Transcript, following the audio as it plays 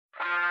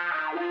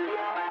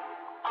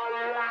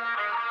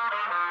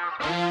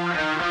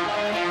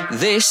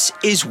This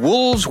is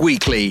Wolves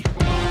Weekly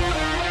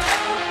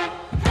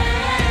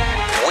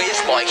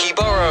with Mikey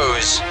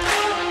Burrows,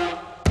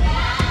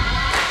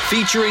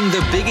 featuring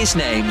the biggest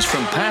names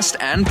from past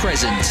and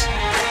present.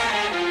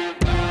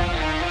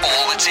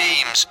 All the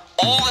teams,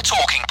 all the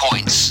talking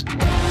points.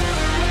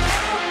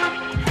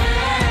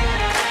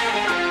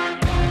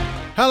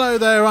 Hello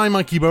there, I'm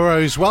Mikey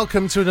Burrows.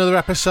 Welcome to another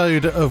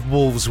episode of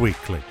Wolves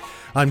Weekly.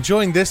 I'm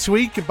joined this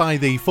week by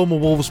the former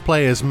Wolves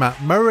players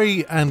Matt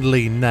Murray and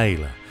Lee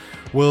Naylor.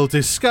 We'll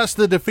discuss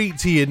the defeat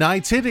to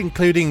United,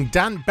 including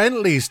Dan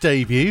Bentley's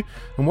debut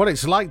and what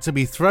it's like to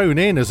be thrown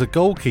in as a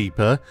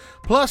goalkeeper,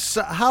 plus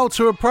how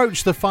to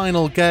approach the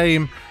final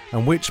game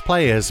and which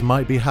players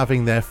might be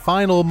having their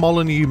final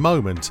Molineux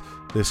moment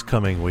this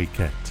coming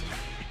weekend.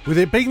 With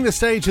it being the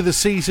stage of the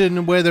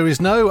season where there is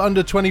no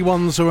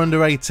under-21s or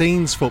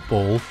under-18s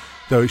football,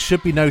 though it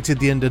should be noted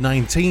the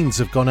under-19s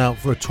have gone out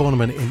for a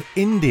tournament in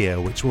India,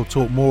 which we'll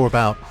talk more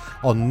about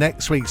on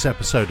next week's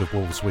episode of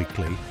Wolves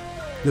Weekly.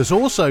 There's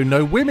also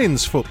no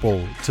women's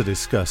football to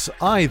discuss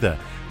either.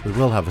 We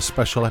will have a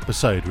special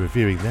episode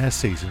reviewing their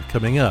season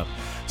coming up.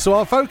 So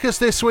our focus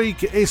this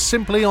week is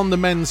simply on the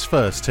men's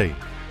first team.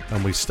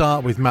 And we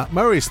start with Matt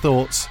Murray's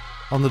thoughts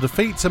on the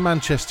defeat to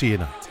Manchester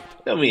United.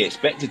 We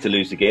expected to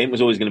lose the game. It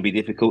was always going to be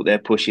difficult. They're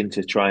pushing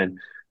to try and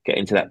get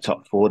into that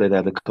top four. They'd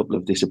had a couple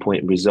of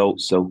disappointing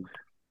results. So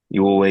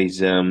you always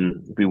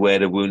beware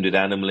the wounded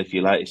animal, if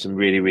you like. Some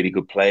really, really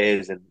good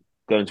players. And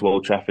going to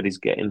Old Trafford is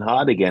getting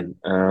hard again.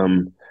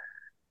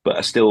 But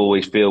I still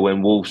always feel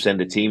when Wolves send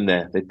a team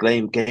there, the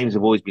games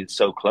have always been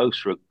so close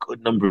for a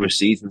good number of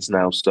seasons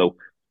now. So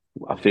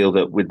I feel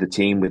that with the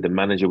team, with the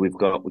manager we've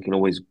got, we can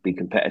always be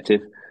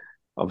competitive.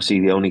 Obviously,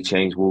 the only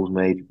change Wolves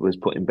made was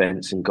putting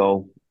Bents in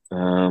goal.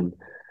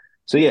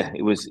 So yeah,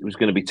 it was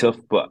going to be tough,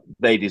 but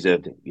they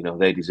deserved it. You know,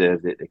 they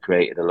deserved it. They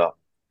created a lot.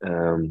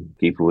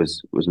 Keeper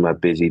was mad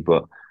busy,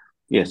 but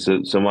yeah.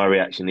 So my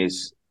reaction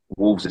is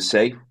Wolves are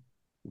safe,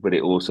 but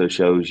it also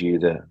shows you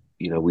that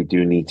we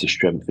do need to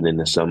strengthen in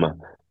the summer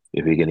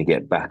if we're going to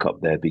get back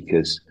up there,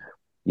 because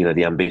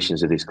the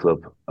ambitions of this club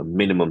are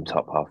minimum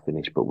top half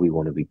finish, but we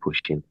want to be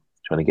pushing,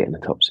 trying to get in the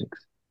top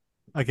six.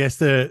 I guess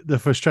the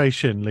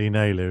frustration, Lee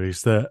Naylor,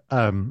 is that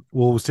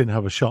Wolves didn't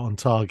have a shot on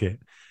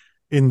target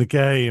in the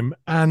game,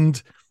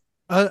 and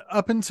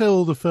up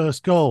until the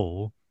first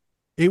goal,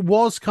 it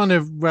was kind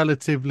of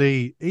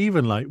relatively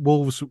even. Like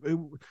Wolves,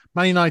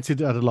 Man United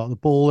had a lot of the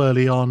ball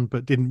early on,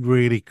 but didn't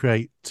really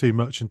create too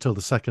much until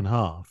the second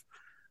half.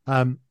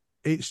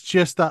 It's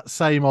just that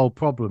same old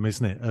problem,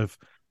 isn't it? Of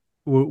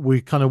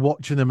we're kind of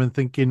watching them and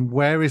thinking,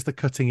 where is the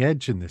cutting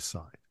edge in this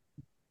side?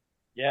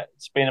 Yeah,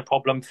 it's been a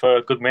problem for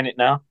a good minute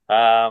now.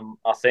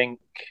 I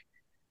think,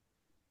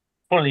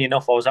 funnily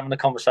enough, I was having a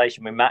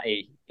conversation with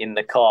Matty in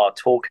the car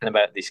talking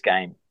about this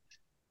game,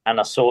 and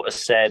I sort of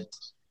said,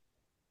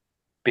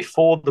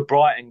 before the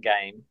Brighton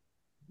game,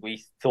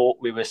 we thought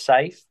we were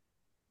safe,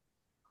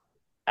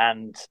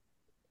 and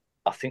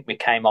I think we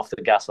came off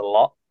the gas a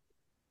lot.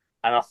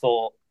 And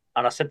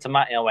I said to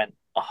Matty, I went,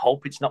 I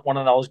hope it's not one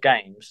of those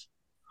games,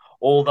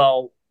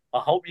 although I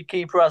hope your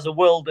keeper has a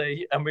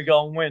worldie and we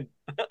go and win.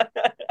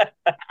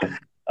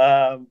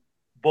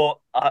 But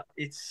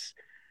it's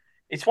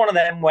one of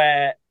them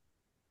where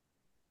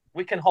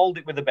we can hold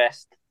it with the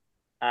best,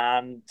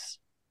 and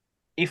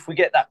if we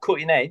get that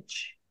cutting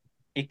edge,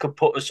 it could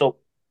put us up,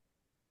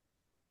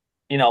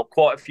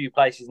 quite a few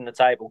places in the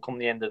table come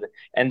the end of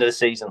the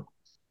season.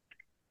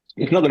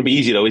 It's not going to be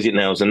easy though, is it,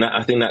 Nels? And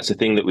I think that's the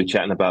thing that we're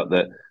chatting about.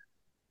 That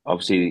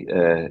obviously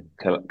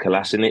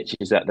Kolasinac,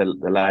 is that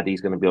the lad?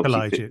 He's going to be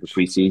obviously fit for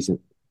pre-season.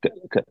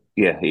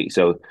 Yeah.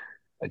 So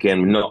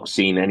again, we've not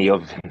seen any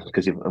of him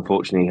because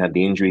unfortunately he had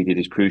the injury. He did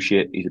his cruise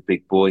ship. He's a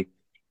big boy.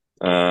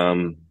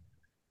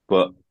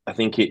 But I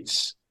think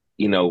it's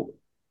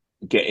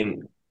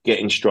getting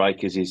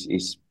strikers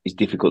is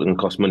difficult and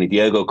costs money.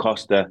 Diego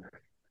Costa,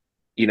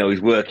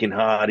 he's working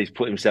hard. He's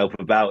put himself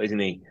about, isn't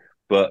he?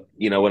 But,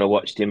 when I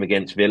watched him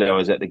against Villa, I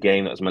was at the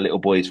game. That was my little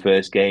boy's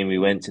first game. We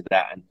went to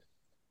that and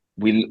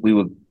we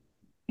were,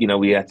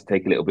 we had to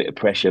take a little bit of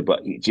pressure.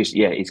 But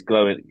it's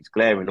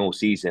glaring all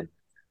season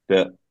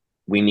that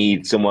we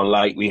need someone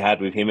like we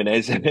had with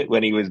Jimenez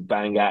when he was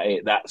bang at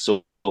it. That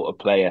sort of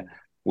player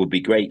would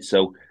be great.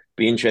 So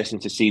be interesting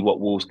to see what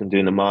Wolves can do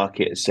in the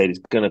market. As I said, it's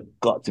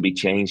got to be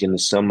changed in the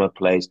summer.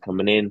 Players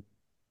coming in,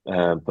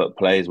 but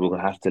players will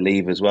have to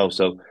leave as well.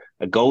 So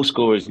a goal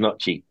scorer is not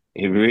cheap.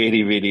 It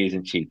really, really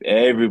isn't cheap.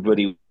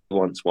 Everybody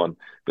wants one.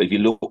 But if you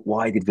look,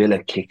 why did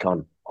Villa kick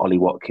on Ollie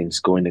Watkins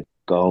scoring the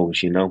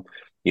goals? You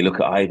look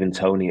at Ivan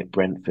Toney at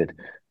Brentford,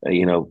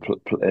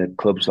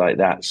 clubs like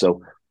that.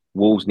 So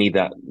Wolves need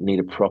a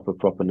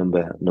proper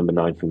number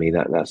 9 for me.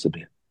 That's a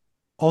bit.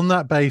 On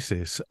that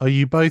basis, are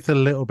you both a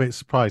little bit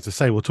surprised? To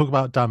say, we'll talk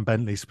about Dan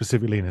Bentley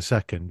specifically in a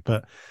second,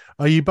 but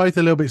are you both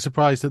a little bit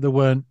surprised that there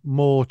weren't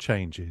more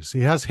changes?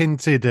 He has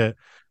hinted at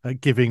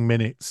giving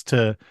minutes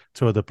to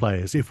other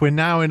players. If we're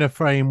now in a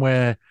frame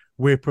where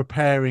we're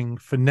preparing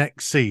for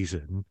next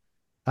season,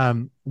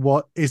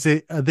 What is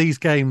it? Are these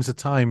games a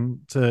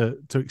time to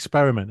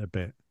experiment a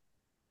bit?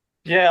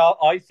 Yeah,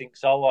 I think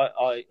so.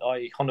 I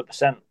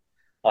 100%.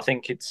 I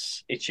think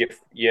it's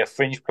your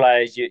fringe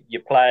players,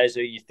 your players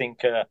who you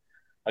think are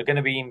going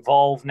to be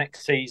involved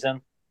next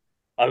season,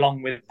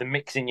 along with the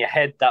mix in your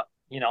head that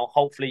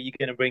hopefully you're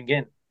going to bring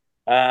in.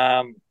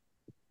 Um,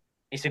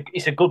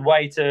 it's a good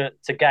way to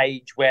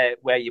gauge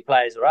where your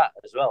players are at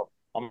as well.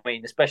 I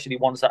mean, especially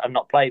ones that have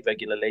not played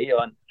regularly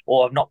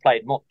or have not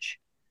played much.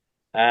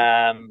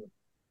 Um,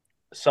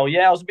 so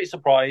yeah, I was a bit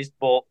surprised,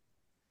 but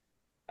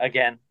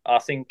again, I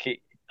think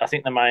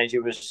the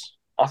manager was.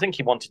 I think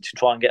he wanted to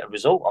try and get a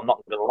result. I'm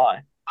not going to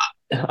lie.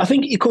 I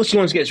think, of course, he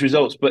wants to get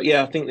results, but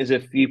yeah, I think there's a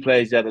few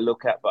players there to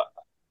look at. But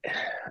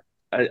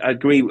I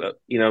agree, with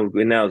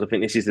Nels. I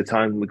think this is the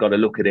time we've got to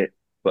look at it.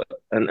 But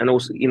and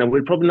also,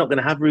 we're probably not going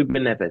to have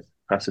Ruben Neves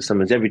after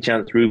Summers. Every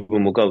chance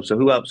Ruben will go. So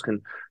who else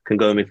can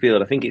go in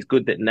midfield? I think it's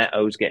good that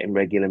Neto's getting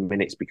regular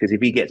minutes, because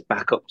if he gets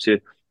back up to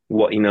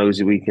what he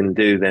knows we can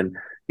do, then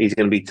he's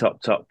going to be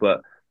top.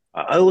 But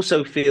I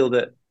also feel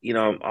that,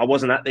 I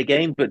wasn't at the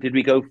game, but did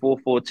we go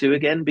 4-4-2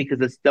 again?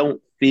 Because I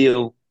don't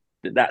feel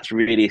that that's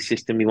really a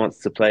system he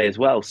wants to play as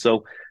well.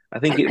 So I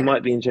think it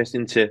might be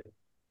interesting to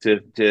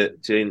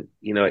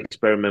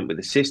experiment with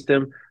the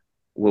system.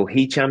 Will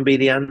Hichan be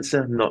the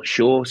answer? Not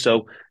sure.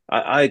 So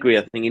I agree.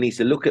 I think he needs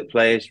to look at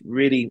players,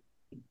 really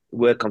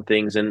work on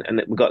things, and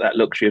we've got that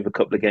luxury of a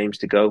couple of games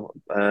to go.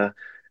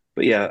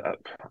 But yeah,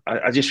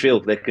 I just feel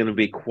there are going to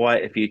be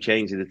quite a few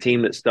changes. The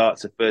team that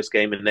starts the first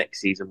game of next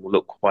season will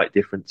look quite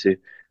different to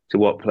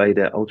what played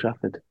at Old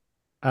Trafford.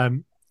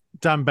 Dan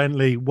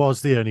Bentley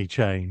was the only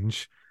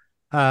change.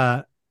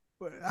 What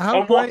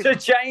a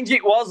change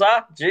it was,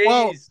 huh? Jeez.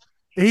 Well,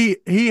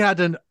 he had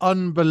an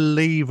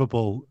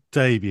unbelievable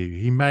debut.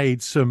 He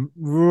made some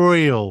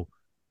real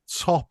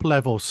top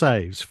level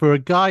saves for a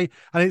guy,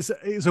 and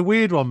it's a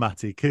weird one,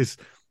 Matty, because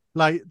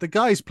like the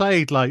guy's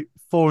played like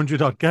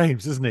 400 odd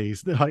games, isn't he?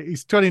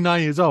 He's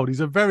 29 years old. He's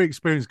a very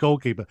experienced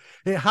goalkeeper.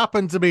 It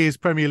happened to be his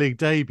Premier League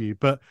debut,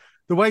 but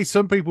the way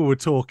some people were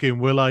talking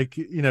were like,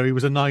 he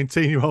was a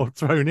 19-year-old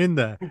thrown in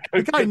there.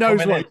 The guy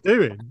knows what he's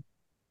doing.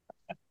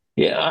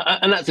 Yeah,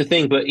 and that's the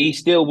thing, but he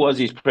still was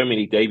his Premier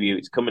League debut.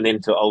 It's coming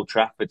into Old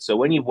Trafford. So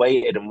when you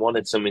waited and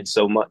wanted something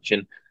so much,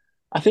 and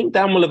I think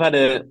Dan will have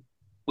had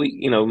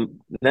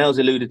Nels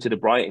alluded to the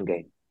Brighton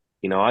game.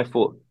 I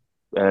thought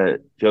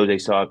Jose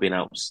Sarr had been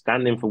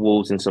outstanding for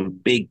Wolves in some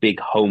big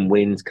home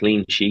wins,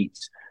 clean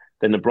sheets.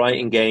 Then the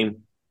Brighton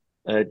game,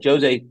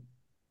 Jose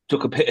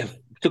took a bit of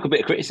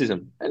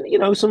criticism,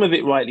 and some of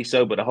it rightly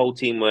so, but the whole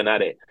team weren't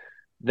at it.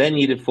 Then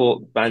you'd have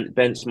thought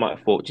Bence might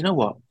have thought, you know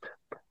what?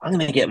 I'm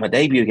going to get my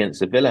debut against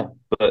Sevilla,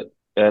 but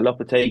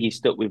Lopetegui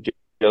stuck with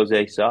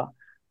Jose Sarr.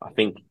 I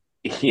think,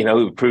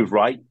 it proved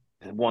right.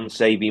 One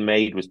save he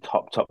made was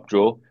top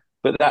draw.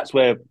 But that's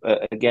where,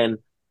 again,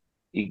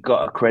 you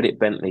got to credit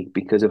Bentley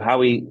because of how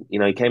he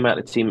came out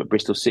of the team at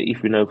Bristol City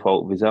through no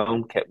fault of his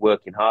own, kept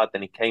working hard.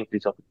 Then he came for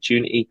his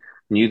opportunity,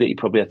 knew that he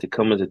probably had to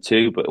come as a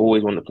two, but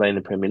always wanted to play in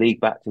the Premier League,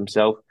 backed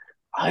himself.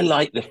 I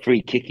like the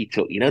free kick he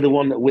took, the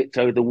one that whipped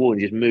over the wall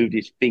and just moved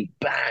his feet,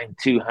 bang,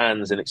 two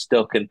hands, and it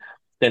stuck. And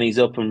then he's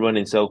up and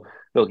running. So,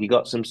 look, he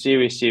got some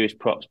serious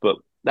props, but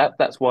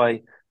that's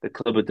why the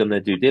club had done their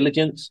due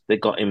diligence. They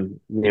got him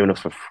near enough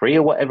for free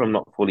or whatever. I'm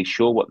not fully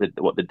sure what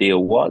the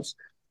deal was,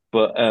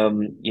 but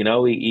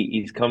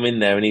he's come in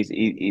there and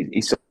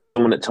he's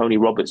someone that Tony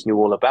Roberts knew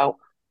all about.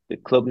 The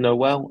club know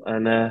well,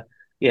 and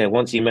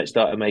once he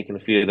started making a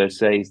few of those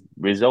saves,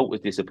 result was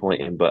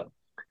disappointing, but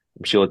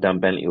I'm sure Dan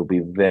Bentley will be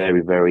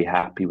very, very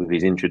happy with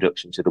his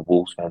introduction to the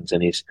Wolves fans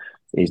and his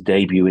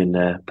debut in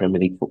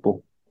Premier League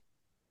football.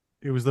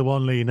 It was the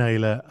one, Lee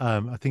Naylor,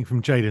 I think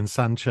from Jadon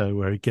Sancho,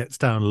 where he gets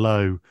down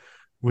low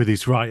with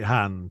his right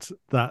hand.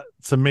 That,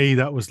 to me,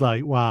 that was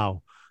like,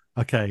 wow.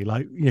 Okay,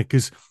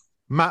 because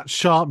match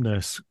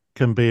sharpness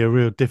can be a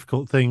real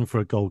difficult thing for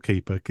a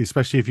goalkeeper,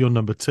 especially if you're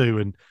number two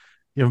and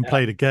you haven't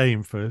played a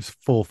game for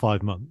 4 or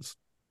 5 months.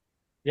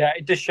 Yeah,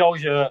 it just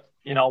shows you,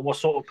 what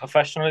sort of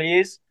professional he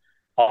is.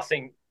 I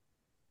think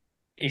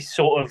he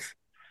sort of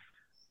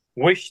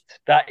wished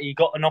that he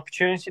got an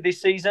opportunity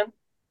this season.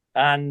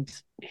 And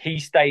he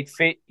stayed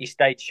fit, he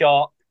stayed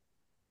sharp.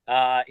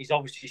 He's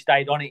obviously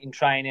stayed on it in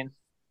training.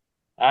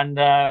 And,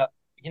 the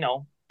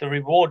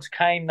rewards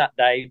came that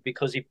day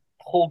because he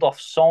pulled off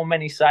so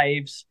many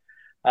saves.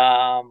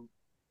 And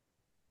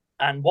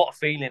what a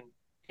feeling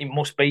it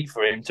must be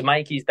for him to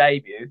make his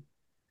debut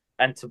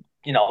and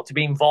to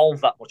be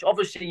involved that much.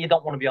 Obviously, you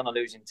don't want to be on a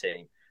losing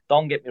team.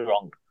 Don't get me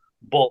wrong.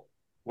 But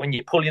when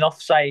you're pulling off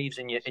saves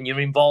and you're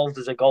involved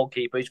as a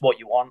goalkeeper, it's what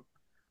you want.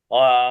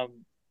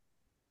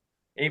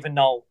 Even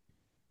though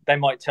they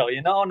might tell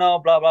you, no,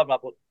 blah, blah, blah,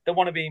 but they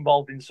want to be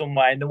involved in some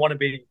way and they want to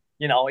be,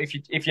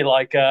 if you're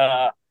like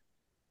a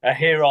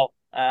hero,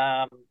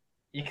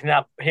 you can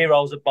have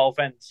heroes at both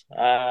ends.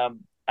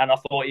 And I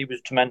thought he was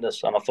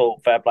tremendous and I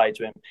thought fair play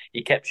to him.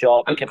 He kept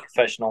sharp, he kept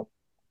professional.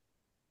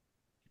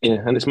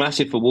 Yeah, and it's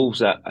massive for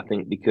Wolves, I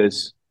think,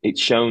 because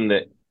it's shown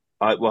that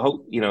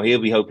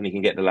he'll be hoping he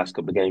can get the last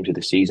couple of games of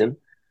the season.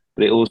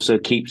 But it also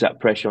keeps that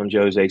pressure on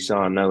Jose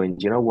Sarr, knowing,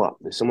 do you know what?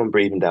 There's someone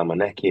breathing down my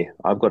neck here.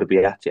 I've got to be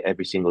at it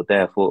every single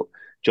day. I thought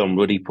John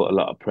Ruddy put a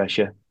lot of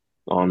pressure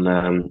on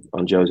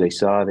Jose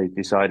Sarr. They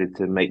decided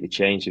to make the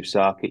change of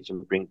Sarkic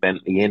and bring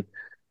Bentley in.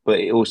 But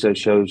it also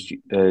shows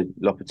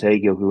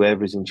Lopetegui,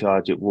 whoever's in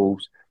charge at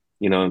Wolves,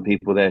 and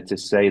people there to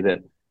say that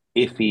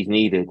if he's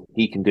needed,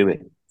 he can do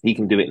it. He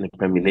can do it in the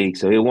Premier League.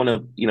 So he'll want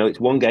to, it's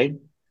one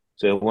game.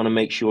 So he'll want to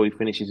make sure he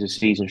finishes the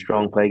season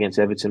strong, play against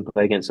Everton,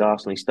 play against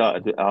Arsenal. He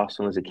started with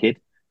Arsenal as a kid.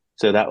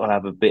 So that will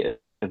have a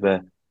bit of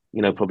a,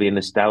 probably a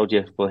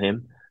nostalgia for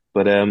him.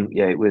 But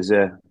it was,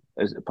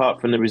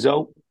 apart from the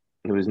result,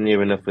 it was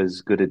near enough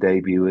as good a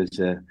debut as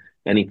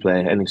any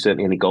player, and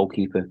certainly any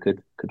goalkeeper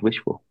could wish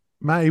for.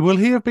 Matty, will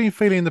he have been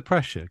feeling the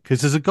pressure?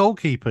 Because as a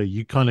goalkeeper,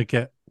 you kind of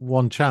get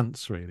one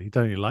chance, really,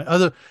 don't you? Like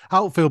other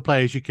outfield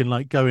players, you can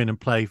like go in and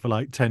play for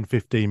like 10,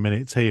 15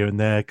 minutes here and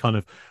there, kind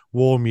of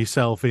warm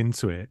yourself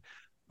into it.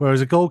 Whereas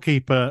a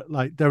goalkeeper,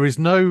 like there is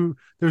no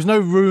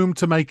room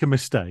to make a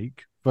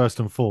mistake, first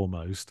and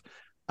foremost.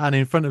 And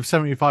in front of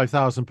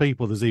 75,000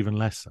 people, there's even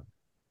less so.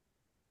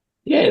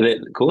 Yeah,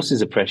 of course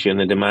there's a pressure and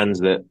the demands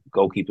that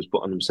goalkeepers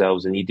put on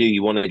themselves. And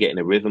you want to get in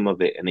a rhythm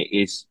of it. And it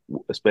is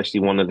especially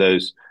one of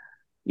those,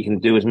 you can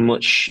do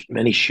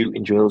many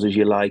shooting drills as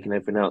you like and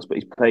everything else, but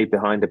he's played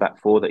behind a back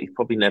four that he's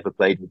probably never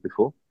played with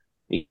before.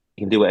 You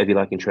can do whatever you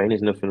like in training.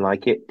 There's nothing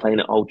like it. Playing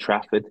at Old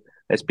Trafford,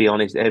 let's be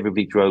honest,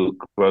 everybody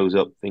grows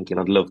up thinking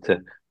I'd love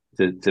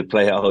to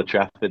play at Old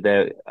Trafford.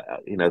 There,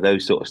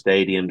 those sort of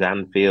stadiums,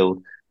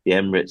 Anfield, the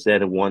Emirates, they're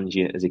the ones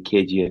as a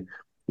kid you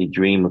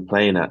dream of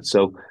playing at.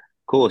 So of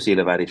course he'll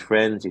have had his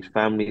friends, his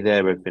family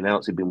there, everything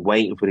else. He'd been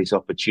waiting for this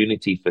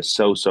opportunity for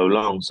so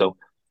long. So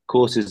of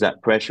course there's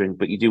that pressure,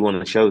 but you do want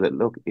to show that,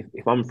 look,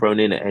 if I'm thrown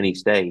in at any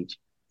stage,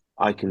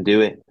 I can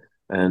do it.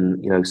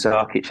 And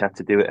Sarkic had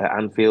to do it at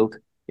Anfield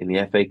in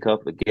the FA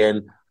Cup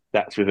again.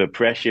 That's with the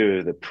pressure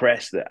of the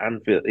press that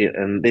Anfield,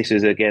 and this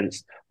is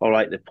against, all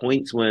right, the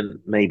points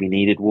weren't maybe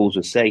needed, Wolves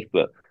were safe,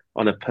 but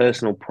on a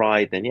personal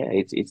pride, then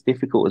it's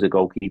difficult as a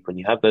goalkeeper, and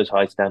you have those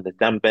high standards.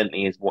 Dan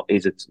Bentley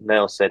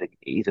Nell said,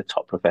 he's a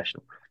top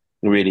professional,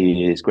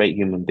 really is, great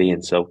human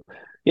being. So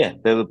yeah,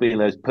 there will be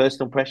those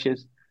personal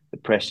pressures, the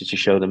pressure to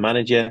show the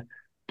manager,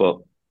 but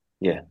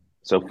yeah,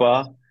 so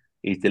far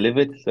he's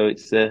delivered. So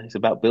it's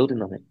about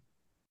building on it.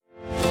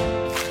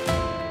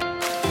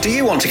 Do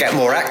you want to get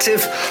more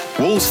active?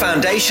 Wolves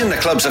Foundation, the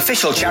club's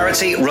official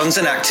charity, runs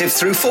an Active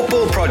Through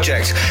Football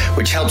project,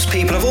 which helps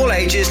people of all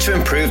ages to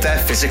improve their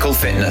physical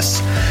fitness.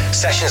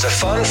 Sessions are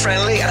fun,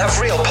 friendly, and have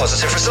real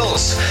positive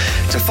results.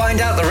 To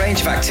find out the range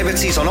of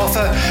activities on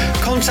offer,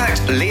 contact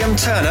Liam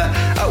Turner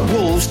at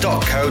wolves.co.uk.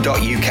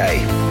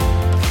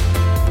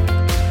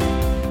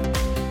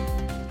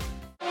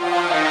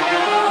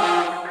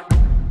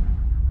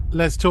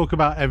 Let's talk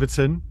about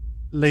Everton.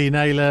 Lee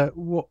Naylor,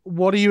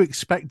 what are you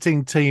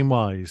expecting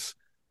team-wise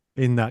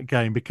in that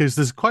game? Because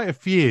there's quite a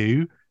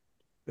few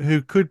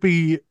who could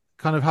be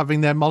kind of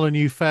having their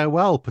Molineux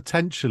farewell,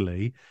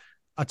 potentially.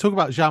 I talk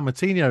about João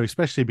Moutinho,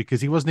 especially because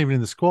he wasn't even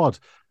in the squad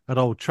at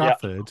Old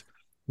Trafford. Yeah.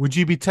 Would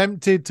you be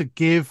tempted to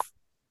give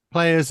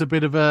players a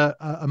bit of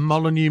a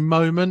Molineux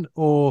moment,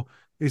 or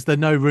is there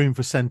no room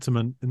for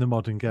sentiment in the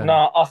modern game?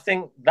 No, I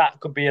think that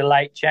could be a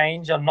late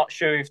change. I'm not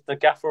sure if the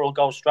gaffer will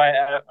go straight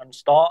out and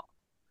start.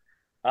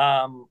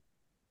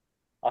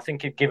 I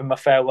think he'd give him a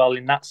farewell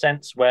in that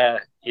sense,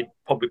 where he'd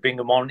probably bring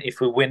him on if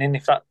we're winning,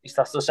 if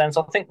that's the sense.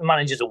 I think the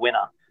manager's a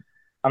winner.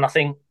 And I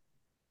think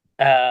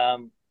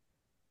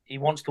he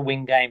wants to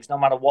win games, no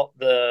matter what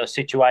the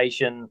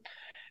situation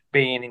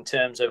being in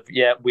terms of,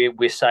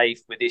 we're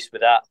safe with this,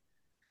 with that.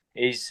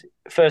 He's,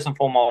 first and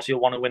foremost, he'll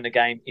want to win the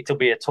game. It'll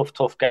be a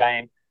tough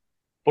game.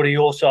 But he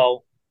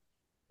also,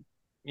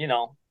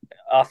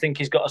 I think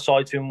he's got a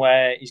side to him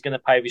where he's going to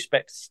pay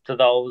respects to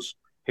those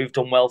who've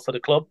done well for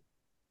the club.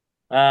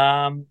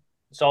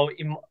 So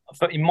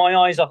in my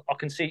eyes, I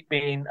can see it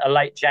being a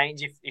late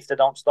change if they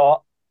don't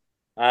start.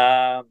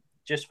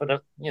 Just for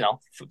the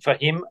for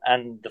him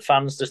and the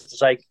fans, just to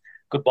say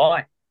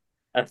goodbye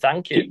and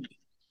thank you.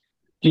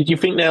 Did you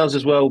think, Nails,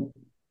 as well?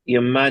 You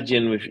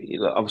imagine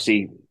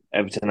obviously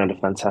Everton had a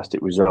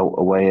fantastic result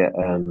away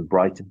at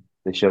Brighton.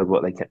 They showed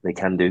what they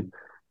can do,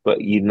 but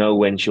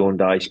when Sean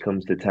Dyche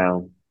comes to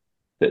town,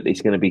 that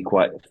it's going to be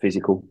quite a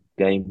physical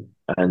game,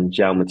 and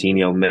João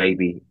Moutinho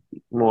maybe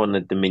more on the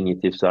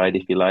diminutive side,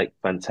 if you like.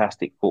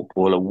 Fantastic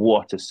footballer,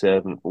 what a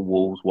servant for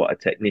Wolves, what a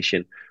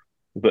technician.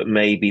 But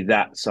maybe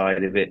that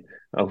side of it,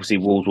 obviously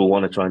Wolves will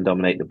want to try and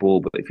dominate the ball,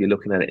 but if you're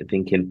looking at it and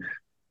thinking,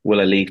 will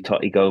I leave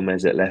Totti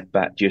Gomez at left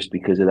back just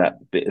because of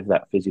that bit of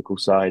that physical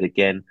side?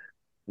 Again,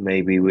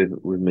 maybe with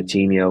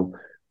Moutinho,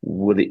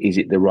 is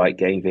it the right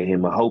game for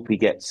him? I hope he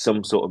gets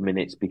some sort of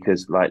minutes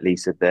because, like Lee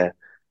said there,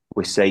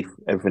 we're safe,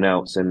 everything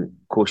else. And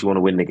of course you want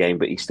to win the game,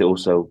 but he's still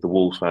also, the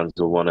Wolves fans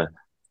will want to,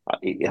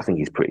 I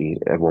think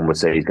everyone would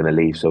say he's going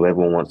to leave. So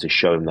everyone wants to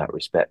show him that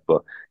respect,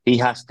 but he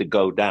has to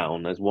go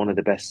down as one of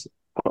the best,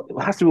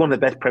 it has to be one of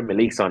the best Premier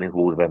League signings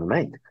Wolves have ever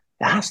made.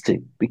 It has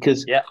to,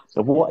 because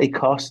of what it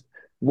cost,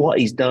 what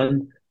he's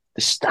done,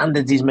 the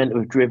standards he's meant to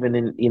have driven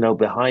in,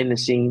 behind the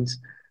scenes.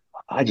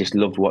 I just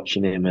loved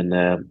watching him,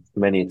 and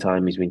many a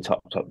time he's been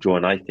top draw.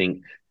 And I think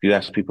if you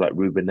ask people like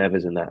Ruben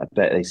Neves and that, I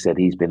bet they said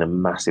he's been a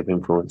massive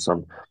influence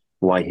on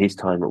why his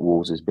time at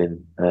Wolves has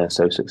been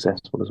so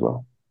successful as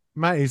well.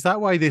 Matt, is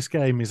that why this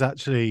game is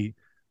actually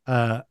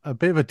a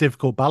bit of a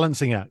difficult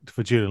balancing act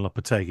for Julian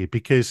Lopetegui?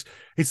 Because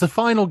it's the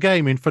final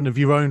game in front of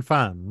your own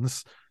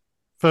fans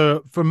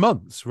for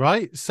months,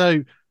 right?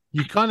 So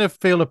you kind of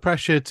feel a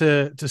pressure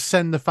to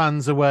send the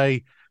fans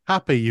away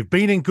happy. You've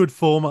been in good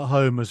form at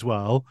home as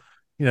well.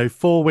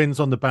 4 wins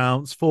on the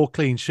bounce, 4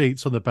 clean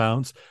sheets on the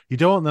bounce. You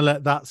don't want to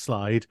let that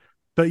slide.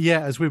 But yeah,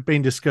 as we've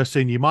been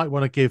discussing, you might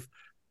want to give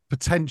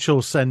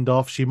potential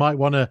send-offs. You might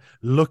want to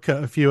look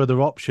at a few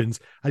other options.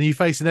 And you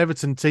face an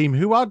Everton team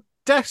who are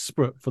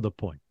desperate for the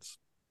points.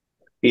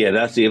 Yeah,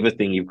 that's the other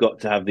thing. You've got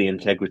to have the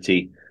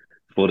integrity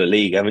for the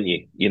league, haven't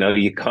you?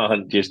 You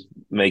can't just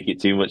make it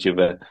too much of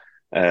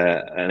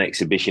an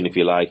exhibition, if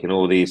you like, and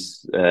all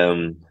these,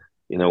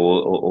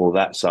 all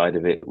that side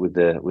of it with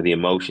the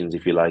emotions,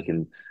 if you like,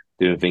 and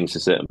doing things to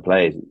certain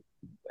players.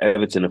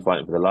 Everton are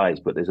fighting for their lives,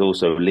 but there's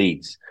also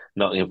Leeds,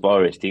 Nottingham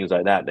Forest, teams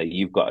like that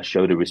you've got to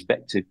show the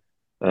respect to.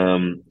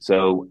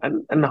 So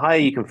the higher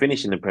you can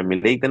finish in the Premier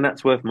League, then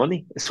that's worth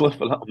money. It's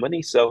worth a lot of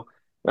money. So,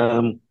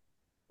 and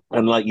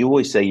like you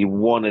always say, you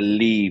want to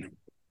leave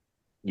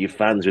your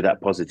fans with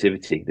that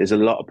positivity. There's a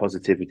lot of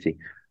positivity.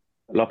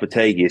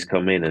 Lopetegui has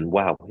come in and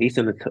wow, he's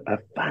done a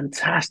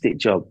fantastic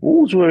job.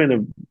 Wolves were in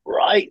a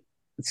right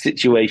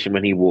situation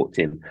when he walked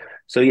in.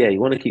 So yeah, you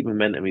want to keep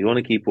momentum, you want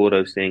to keep all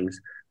those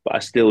things, but I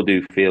still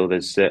do feel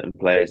there's certain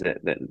players that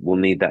will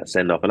need that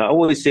send off. And I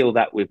always feel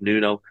that with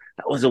Nuno.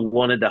 That was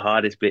one of the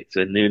hardest bits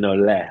when Nuno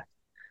left.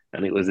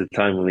 And it was a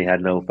time when we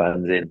had no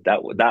fans in.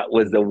 That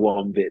was the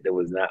one bit that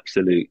was an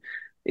absolute,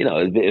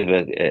 a bit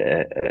of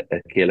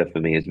a killer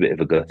for me. It's a bit of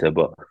a gutter,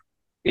 but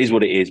it is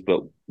what it is.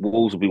 But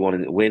Wolves will be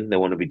wanting to win. They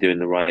want to be doing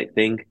the right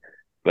thing.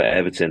 But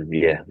Everton,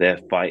 yeah, they're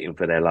fighting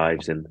for their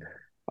lives. And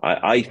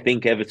I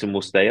think Everton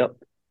will stay up.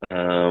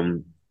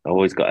 I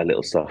always got a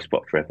little soft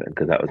spot for Everton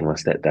because that was my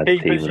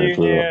stepdad's team when I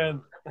grew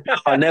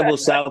up. Neville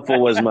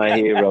Southall was my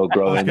hero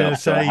growing up.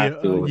 So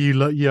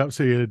you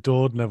absolutely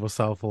adored Neville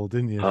Southall,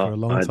 didn't you, for a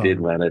long time? I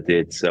did, man. I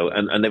did. So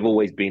and they've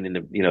always been in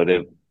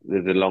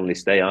they're the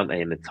longest stay, aren't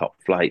they, in the top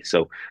flight?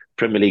 So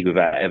Premier League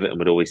without Everton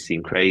would always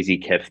seem crazy.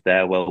 Kev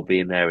Thelwell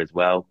being there as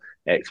well,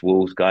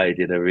 ex-Wolves guy,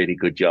 did a really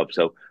good job.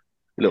 So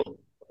look,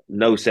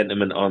 no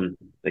sentiment on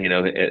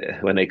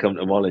when they come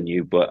to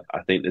Molineux, but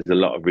I think there's a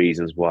lot of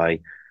reasons why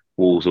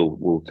Wolves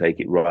will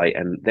take it right,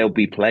 and there'll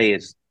be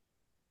players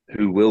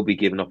who will be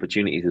given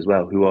opportunities as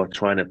well, who are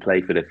trying to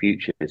play for their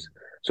futures.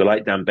 So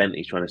like Dan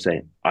Bentley's trying to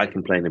say, I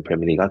can play in the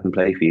Premier League, I can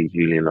play for you,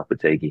 Julian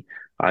Lopetegui,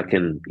 I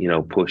can,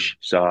 push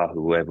Sarr,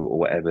 whoever or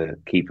whatever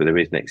keeper there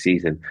is next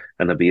season.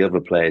 And there'll be other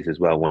players as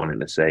well wanting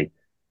to say,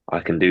 I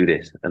can do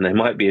this. And there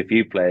might be a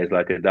few players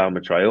like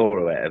Adama Traore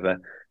or whatever,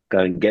 go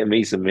and get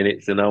me some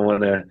minutes, and I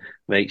want to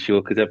make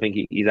sure, because I think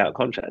he's out of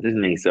contract,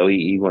 isn't he? So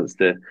he wants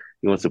to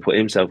put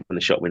himself in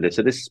the shop window.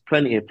 So there's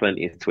plenty of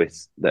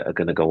twists that are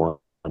going to go on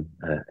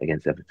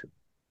against Everton.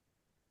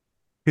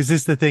 Is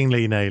this the thing,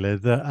 Lee Naylor,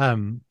 that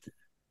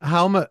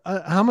how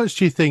much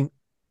do you think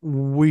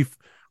we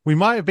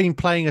might have been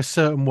playing a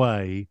certain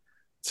way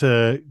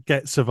to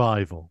get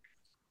survival,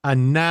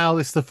 and now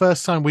it's the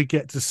first time we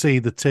get to see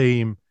the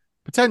team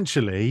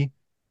potentially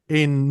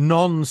in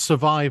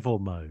non-survival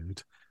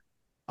mode?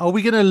 Are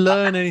we going to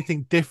learn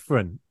anything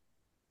different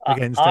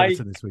against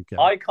Everton this weekend?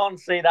 I can't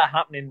see that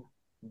happening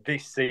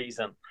this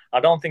season.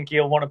 I don't think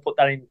he'll want to put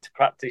that into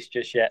practice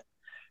just yet.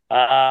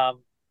 I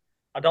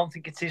don't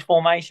think it's his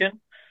formation,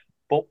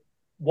 but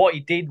what he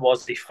did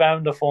was he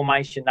found a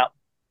formation that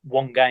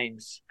won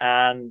games,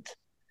 and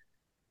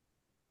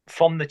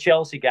from the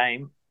Chelsea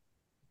game,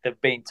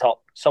 they've been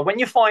top. So when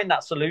you find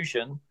that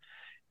solution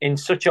in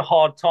such a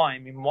hard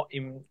time,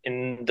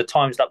 in the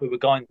times that we were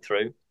going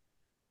through,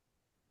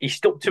 he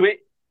stuck to it.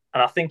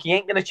 And I think he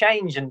ain't going to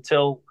change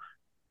until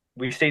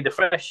we see the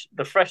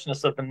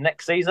freshness of them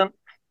next season.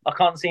 I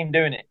can't see him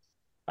doing it.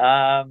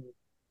 But,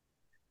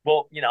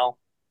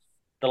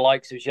 the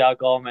likes of João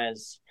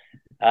Gomez,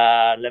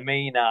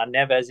 Lamina,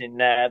 Neves in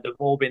there, they've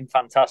all been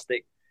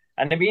fantastic.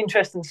 And it'll be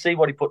interesting to see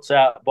what he puts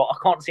out. But I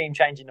can't see him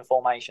changing the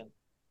formation.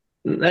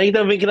 No, you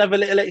don't think he'll have a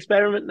little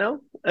experiment now?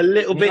 A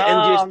little bit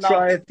and just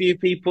try a few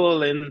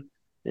people in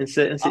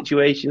certain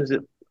situations?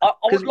 I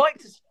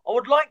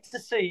would like to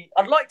see,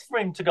 I'd like for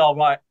him to go,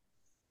 right,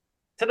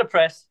 to the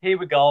press, here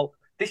we go.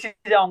 This is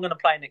how I'm going to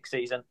play next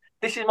season.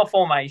 This is my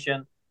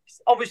formation.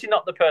 It's obviously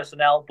not the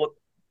personnel, but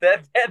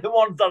they're the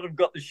ones that have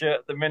got the shirt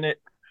at the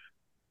minute.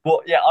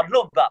 But yeah, I'd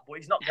love that, but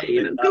he's not going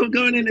to do that.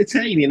 Go and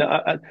entertain,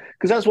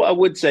 because that's what I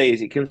would say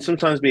is it can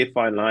sometimes be a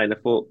fine line. I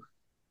thought,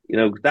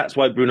 that's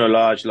why Bruno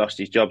Lage lost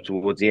his job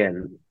towards the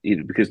end,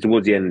 because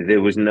towards the end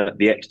there was the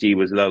XG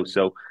was low.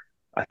 So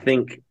I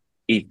think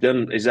he's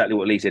done exactly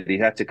what Lee said. He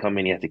had to come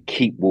in, he had to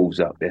keep Wolves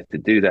up, he had to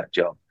do that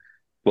job.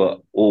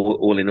 But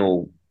all in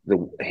all,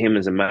 him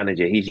as a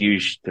manager, he's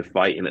used to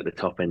fighting at the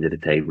top end of the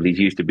table. He's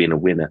used to being a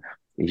winner.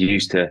 He's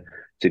used to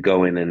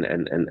going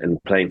and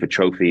playing for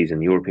trophies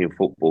and European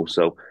football.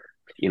 So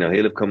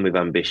he'll have come with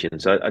ambition.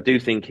 So I do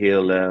think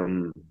he'll,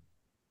 I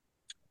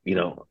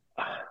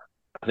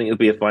think it'll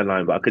be a fine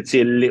line, but I could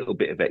see a little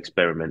bit of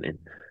experimenting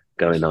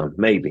going on,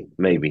 maybe,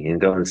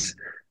 and going.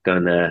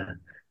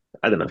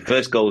 I don't know.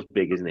 First goal's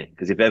big, isn't it?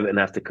 Because if Everton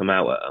have to come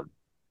out at them,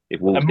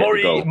 if Wolves and get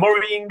the goal,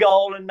 Murray in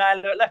goal and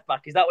Naylor at left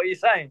back. Is that what you're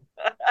saying?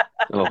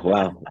 oh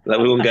wow, we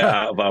won't get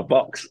out of our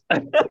box.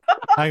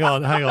 Hang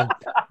on.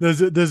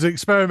 There's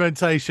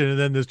experimentation, and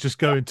then there's just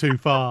going too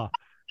far,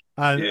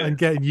 and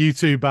getting you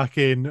two back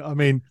in. I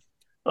mean,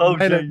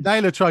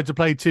 Naylor tried to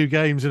play 2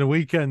 games in a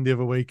weekend the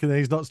other week, and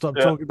he's not stopped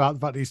talking about the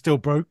fact that he's still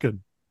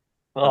broken.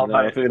 Oh, no,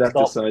 I think we'd have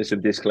to sign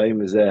some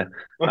disclaimers there.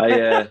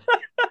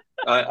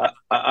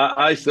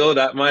 I saw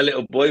that my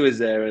little boy was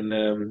there, and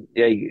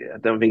I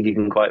don't think he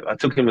can quite. I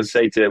took him and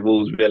say to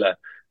Wolves Villa,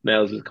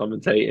 Nails was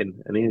commentating,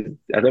 and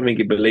I don't think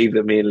he believed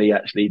that me and Lee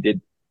actually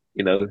did,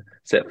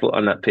 set foot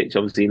on that pitch.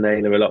 Obviously,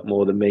 Naylor a lot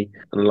more than me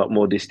and a lot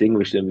more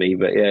distinguished than me,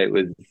 but it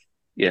was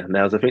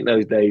Nails. I think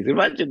those days.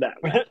 Imagine that.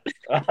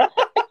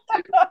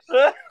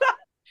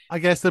 I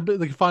guess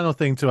the final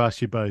thing to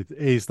ask you both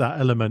is that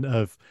element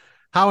of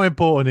how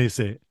important is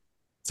it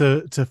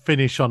to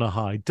finish on a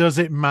high? Does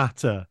it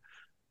matter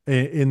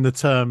in the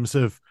terms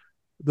of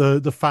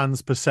the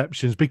fans'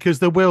 perceptions? Because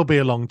there will be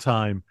a long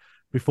time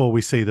before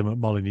we see them at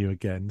Molineux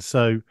again.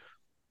 So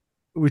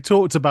we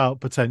talked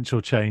about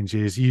potential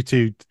changes. You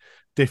two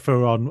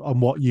differ on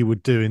what you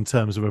would do in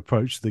terms of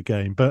approach to the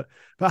game. But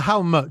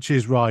how much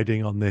is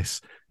riding on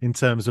this in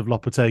terms of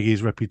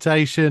Lopetegui's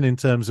reputation, in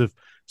terms of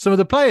some of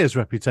the players'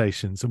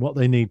 reputations and what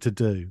they need to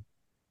do?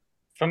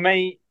 For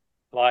me,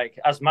 like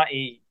as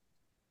Matty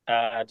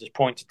just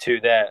pointed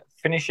to there,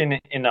 finishing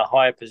in a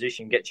higher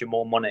position gets you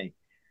more money.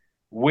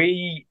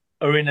 We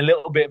are in a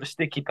little bit of a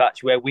sticky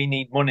patch where we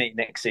need money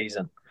next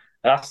season.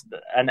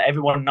 And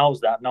everyone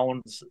knows that. No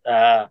one's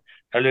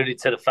alluded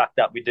to the fact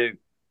that we do.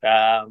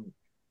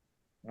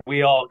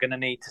 We are going to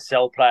need to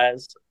sell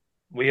players.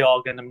 We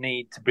are going to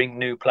need to bring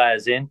new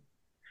players in.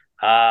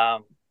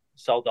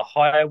 So the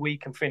higher we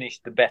can finish,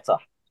 the better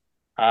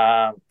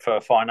for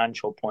a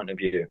financial point of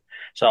view.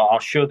 So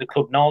I'm sure the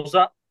club knows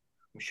that.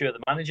 I'm sure the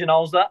manager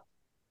knows that.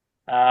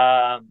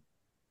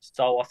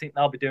 So I think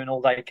they'll be doing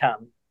all they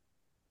can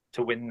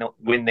to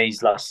win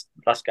these last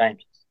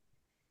games.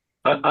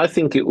 I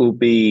think it will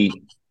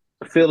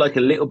feel like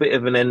a little bit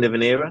of an end of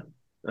an era.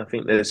 I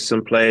think there's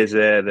some players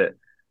there that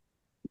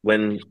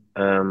when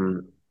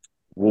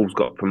Wolves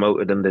got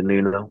promoted under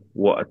Nuno,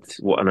 what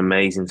an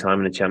amazing time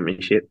in the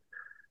Championship.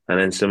 And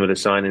then some of the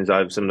signings,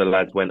 some of the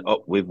lads went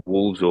up with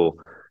Wolves or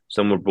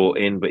some were brought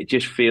in. But it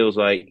just feels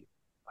like,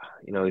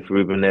 if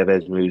Ruben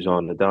Neves moves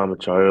on, Adama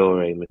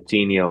Traore,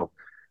 Martinho,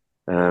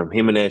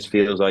 Jimenez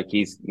feels like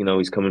he's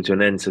coming to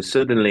an end. So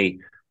suddenly,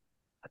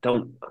 I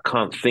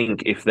can't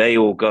think if they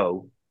all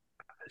go.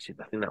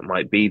 I think that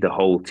might be the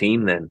whole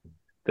team then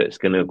that's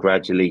going to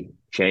gradually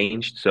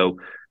change. So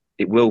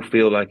it will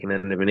feel like an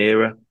end of an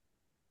era.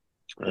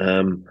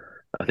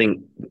 I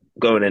think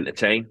go and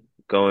entertain,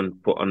 go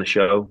and put on a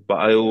show. But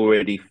I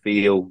already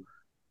feel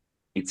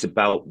it's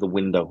about the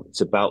window.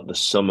 It's about the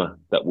summer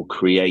that will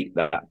create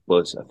that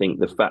buzz. I think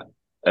the fact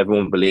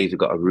everyone believes we've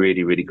got a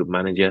really, really good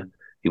manager.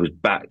 He was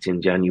backed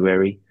in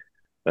January.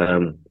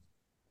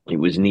 It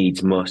was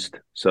needs must.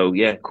 So,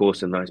 yeah, of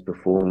course, a nice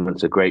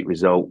performance, a great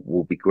result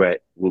will be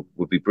great, will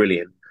be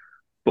brilliant.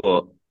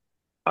 But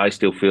I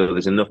still feel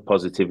there's enough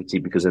positivity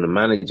because of the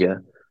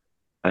manager.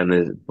 I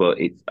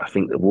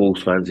think the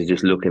Wolves fans are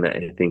just looking at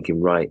it and thinking,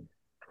 right,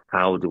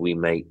 how do we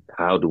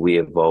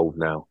evolve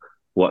now?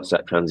 What's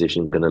that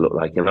transition going to look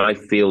like? And I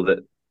feel that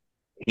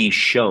he's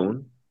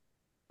shown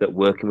that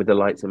working with the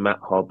likes of Matt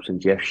Hobbs and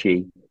Jeff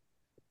Shee,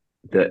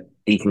 that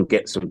he can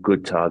get some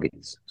good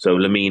targets. So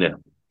Lamina,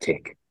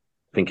 tick.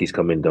 I think he's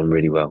come in and done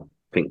really well.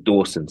 I think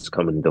Dawson's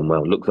come in and done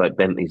well. Looks like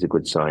Bentley's a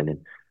good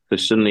signing. So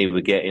suddenly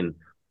we're getting,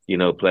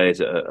 players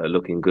that are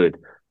looking good.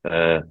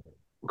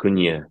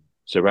 Cunha,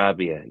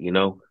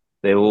 Sarabia,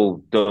 they've all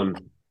done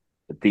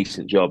a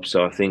decent job.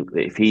 So I think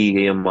that if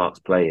he earmarks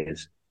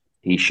players,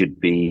 he should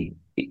be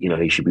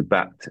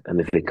backed. And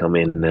if they come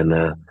in,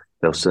 then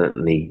they'll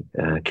certainly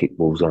kick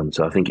Wolves on.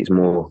 So I think it's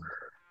more,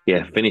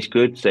 finish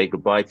good, say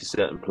goodbye to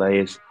certain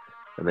players,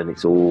 and then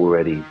it's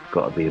already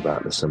got to be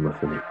about the summer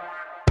for me.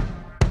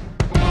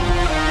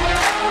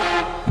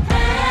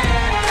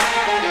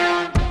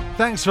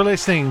 Thanks for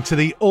listening to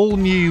the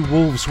all-new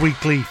Wolves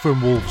Weekly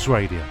from Wolves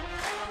Radio.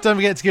 Don't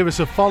forget to give us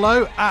a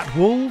follow at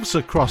Wolves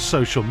across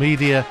social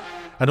media,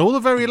 and all the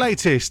very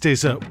latest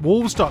is at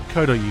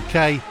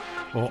wolves.co.uk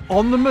or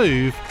on the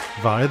move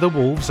via the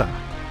Wolves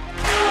app.